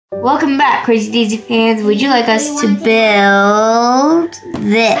Welcome back, Crazy Daisy fans. Would you like us to build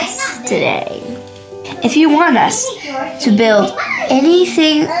this today? If you want us to build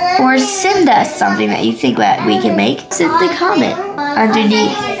anything or send us something that you think that we can make, simply comment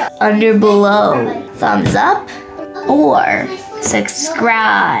underneath, under, below, thumbs up, or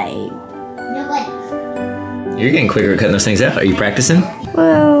subscribe. You're getting quicker at cutting those things out. Are you practicing?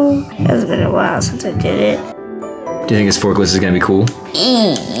 Well, it's been a while since I did it. Do you think this forklift is going to be cool?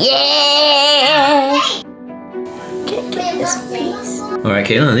 Yeah! Can't get this piece. Alright,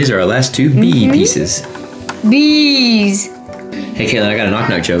 Caitlin, these are our last two bee pieces. Bees! Hey, Caitlin, I got a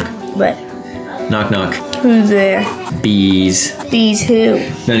knock-knock joke. What? Knock, knock. Who's there? Bees. Bees who?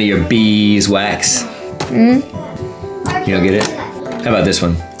 None of your beeswax. Hmm? You don't get it? How about this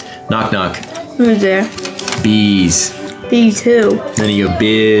one? Knock, knock. Who's there? Bees. Bees who? None of your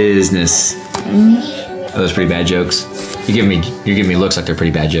business. Those are pretty bad jokes. You're giving me looks like they're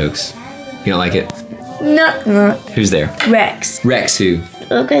pretty bad jokes. You don't like it? No. Who's there? Rex. Rex who?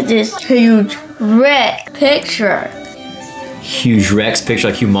 Look at this huge Rex picture. Huge Rex picture,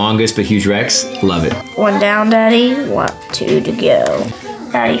 like humongous but huge Rex. Love it. One down, Daddy. 1, 2 to go.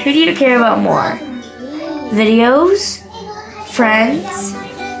 Daddy, who do you care about more? Videos? Friends?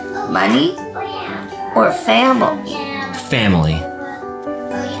 Money? Or family? Family.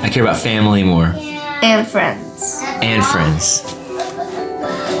 I care about family more. And friends. And friends.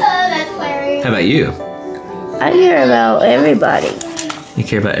 How about you? I care about everybody. You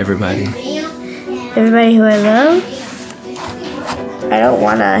care about everybody? Everybody who I love. I don't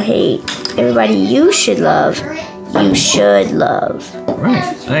want to hate. Everybody you should love. You should love. Right,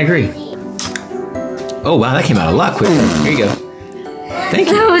 I agree. Oh wow, that came out a lot quicker. Here you go. Thank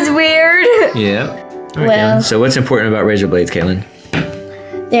you. That was weird. Yeah. All right, Well. Caitlin. So what's important about razor blades, Caitlin?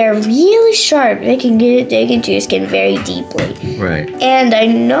 They're really sharp. They can dig into your skin very deeply. Right. And I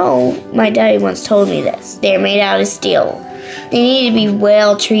know my daddy once told me this. They're made out of steel. They need to be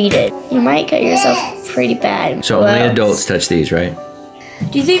well treated. You might cut yourself pretty bad. So only adults touch these, right?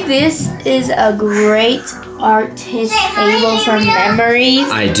 Do you think this is a great artist table for memories?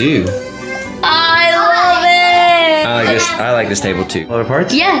 I do. I love it! I like this table too. Other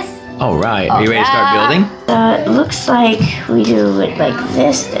parts? Yes. All right. Are you ready to start building? It looks like we do it like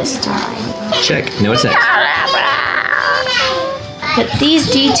this time. Check. Now what's next? Put these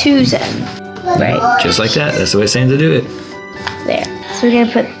D2s in. Right. Just like that. That's the way it's saying to do it. There. So we're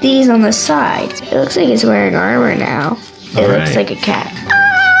gonna put these on the sides. It looks like it's wearing armor now. It looks like a cat.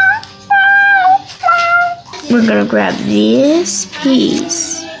 We're gonna grab this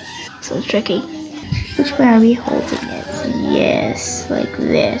piece. So tricky. Which way are we holding it? Yes, like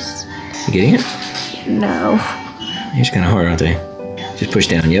this. You getting it? No. These are kind of hard, aren't they? Just push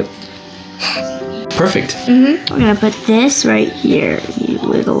down. Yep. Perfect. We're gonna put this right here. You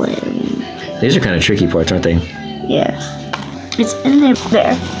wiggle it. These are kind of tricky parts, aren't they? Yeah. It's in there.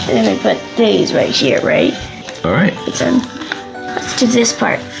 There. And then we put these right here, right? All right. It's in. Let's do this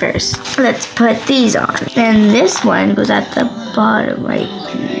part first. Let's put these on. And this one goes at the bottom right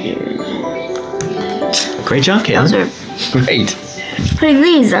here. Great job, Caitlin. Those are Great. putting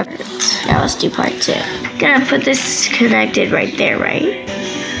these up. Now let's do part 2. Gonna put this connected right there, right?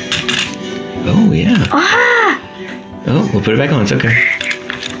 Oh, yeah. Ah! Oh, we'll put it back on. It's okay.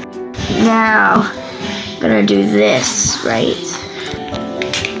 Now, gonna do this, right?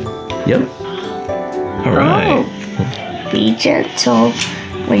 Yep. All right. Oh. Be gentle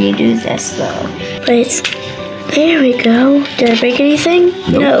when you do this, though. But there we go. Did I break anything?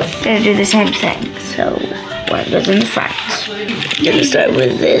 Nope. No. Gonna do the same thing. So, one goes in the front. Gonna start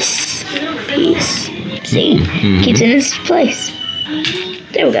with this piece. See? Keeps it in its place.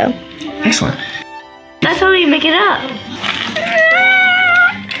 There we go. Excellent. That's how we make it up.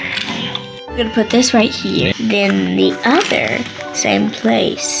 I'm gonna put this right here. Then the other, same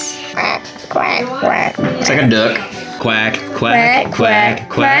place. Quack, quack, quack. It's like a duck. Quack, quack, quack,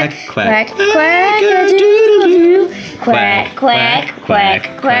 quack, quack. Quack-a-doodle-doo. Quack, quack,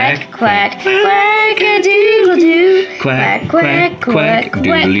 quack, quack, quack, quack-a-doodle-doo. Quack, quack, quack,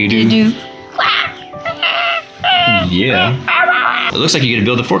 quack-a-doo. Yeah. It looks like you're gonna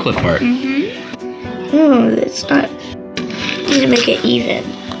build the forklift part. Oh, that's not. Need to make it even.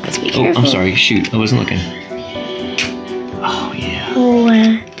 Let's be Oh, careful. I'm sorry. Shoot, I wasn't looking. Oh, yeah. Oh,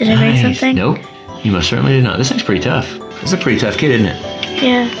 did I break something? Nope. You most certainly did not. This thing's pretty tough. This is a pretty tough kid, isn't it?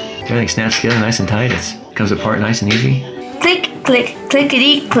 Yeah. Everything snaps together nice and tight. It comes apart nice and easy. Click, click,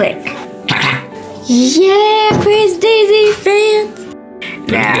 clickety, click. Yeah, Crazy Daisy fans.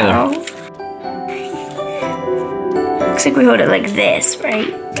 Put it together. Looks like we hold it like this,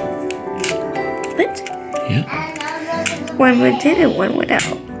 right? What? Yeah. One went in and one went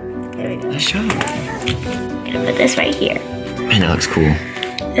out. There we go. Nice job. Gonna put this right here. Man, that looks cool.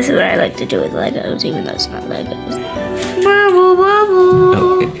 This is what I like to do with Legos, even though it's not Legos. Wobble, wobble.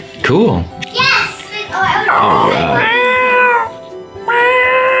 Oh, cool. Yes! All right.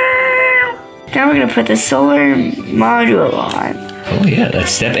 Now we're gonna put the solar module on. Oh yeah, that's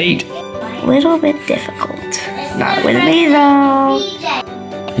step 8. A little bit difficult. Not with me though.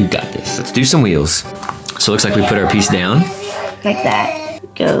 You got this. Let's do some wheels. So it looks like we put our piece down. Like that.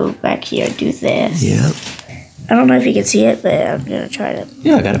 Go back here, do this. Yep. I don't know if you can see it, but I'm gonna try to.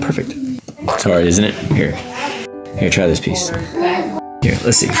 Yeah, I got it perfect. It's hard, isn't it? Here, try this piece. Here,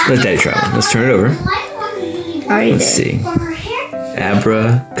 let's see. Let Daddy try one. Let's turn it over. Already Let's did. see.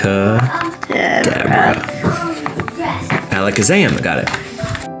 Abracadabra. Alakazam. Got it.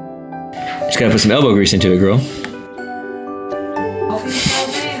 Just gotta put some elbow grease into it, girl.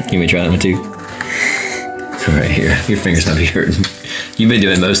 You may try that one too. Right here. Your fingers might be hurting. You've been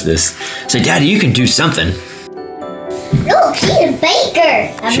doing most of this. Say, Daddy, you can do something. Look, she's a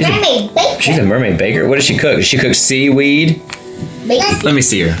baker. A mermaid baker. She's a mermaid baker? What does she cook? Does she cook seaweed? Let me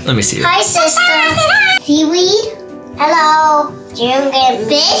see her. Let me see her. Hi, sister. Seaweed. Hello. You get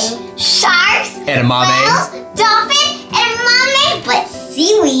fish, sharks, Edamame. whales, dolphin, and mermaid, but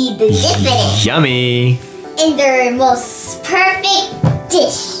seaweed, the dip in it. Yummy. In their most perfect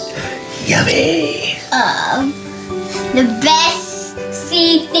dish. Yummy. The best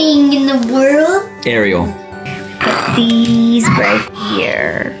sea thing in the world. Ariel. Put these right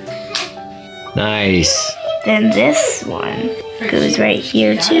here. Nice. Then this one goes right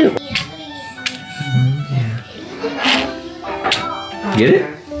here too. Get it?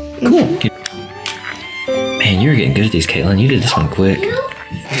 Cool. Man, you're getting good at these, Caitlin. You did this one quick.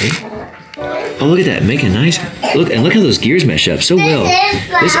 Oh, look at that. Make a nice... Look how those gears mesh up so well.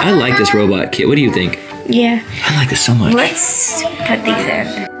 I like this robot kit. What do you think? Yeah. I like this so much. Let's put these in.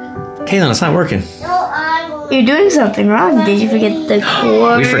 Caitlin, it's not working. You're doing something wrong. Did you forget the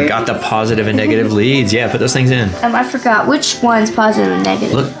cord? We forgot the positive and negative leads. Yeah, put those things in. I forgot. Which one's positive and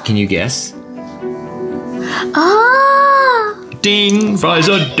negative? Look, can you guess? Ah! Ding! Fries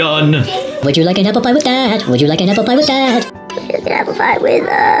are done. Would you like an apple pie with that? Would you like an apple pie with that? Would you like an apple pie with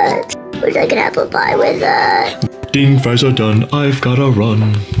that? Would you like an apple pie with that? Ding! Fries are done. I've gotta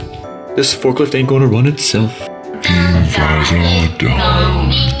run. This forklift ain't gonna run itself. Ding! Fries are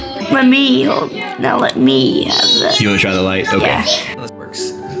done. Let me hold. Now let me have this. You wanna try the light? Okay. Yeah. This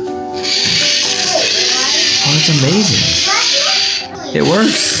works. Oh, it's amazing. It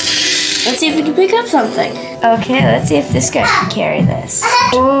works. Let's see if we can pick up something. Okay, let's see if this guy can carry this.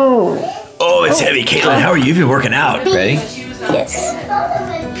 Oh. Oh, it's heavy. Caitlin, how are you? You've been working out. Ready? Yes.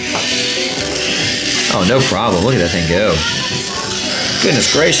 Oh, no problem. Look at that thing go.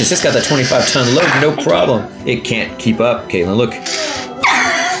 Goodness gracious, it's got that 25-ton load, no problem. It can't keep up, Caitlin. Look.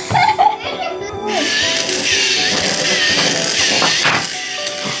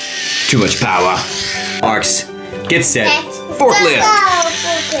 Too much power. Marks, get set. Forklift.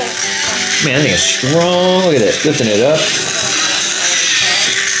 Man, that thing is strong. Look at it, lifting it up.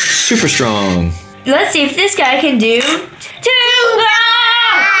 Super strong. Let's see if this guy can do 2.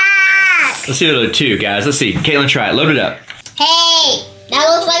 Let's see if it'll do 2, guys. Let's see. Caitlin, try it. Load it up. Hey, that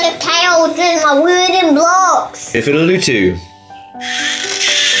looks like a title with my wooden blocks. If it'll do 2.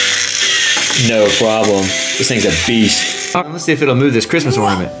 No problem. This thing's a beast. All right, let's see if it'll move this Christmas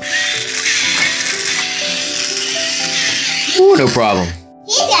ornament. Ooh, no problem.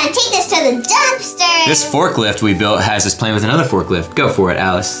 He's gonna take this to the dumpster. This forklift we built has us playing with another forklift. Go for it,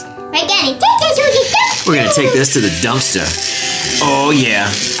 Alice. Right, Daddy, take this to the dumpster. We're gonna take this to the dumpster. Oh yeah.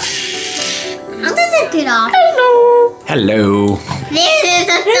 How does it get off? Hello. This is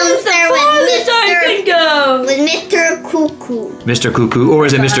a dumpster with Mr. Cuckoo. Mr. Cuckoo, or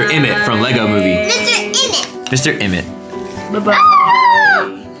is it Mr. Emmett from Lego Movie? Mr. Emmett. Mr. Emmett. Bye-bye.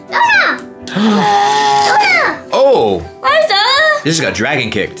 Oh! Liza! This just got dragon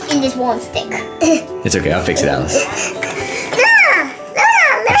kicked. And this won't stick. It's okay, I'll fix it, Alice.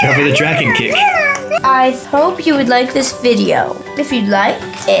 Watch out for the dragon kick. I hope you would like this video. If you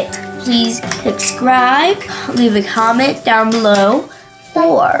liked it, please subscribe, leave a comment down below,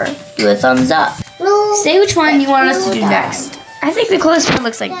 or do a thumbs up. Say which one you want us to do next. I think the closest one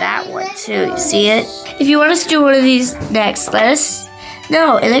looks like that one too. You see it? If you want us to do one of these next, let us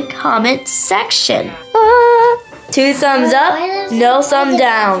know in the comment section. 2 thumbs up, no thumb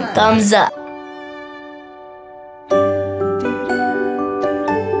down, thumbs up.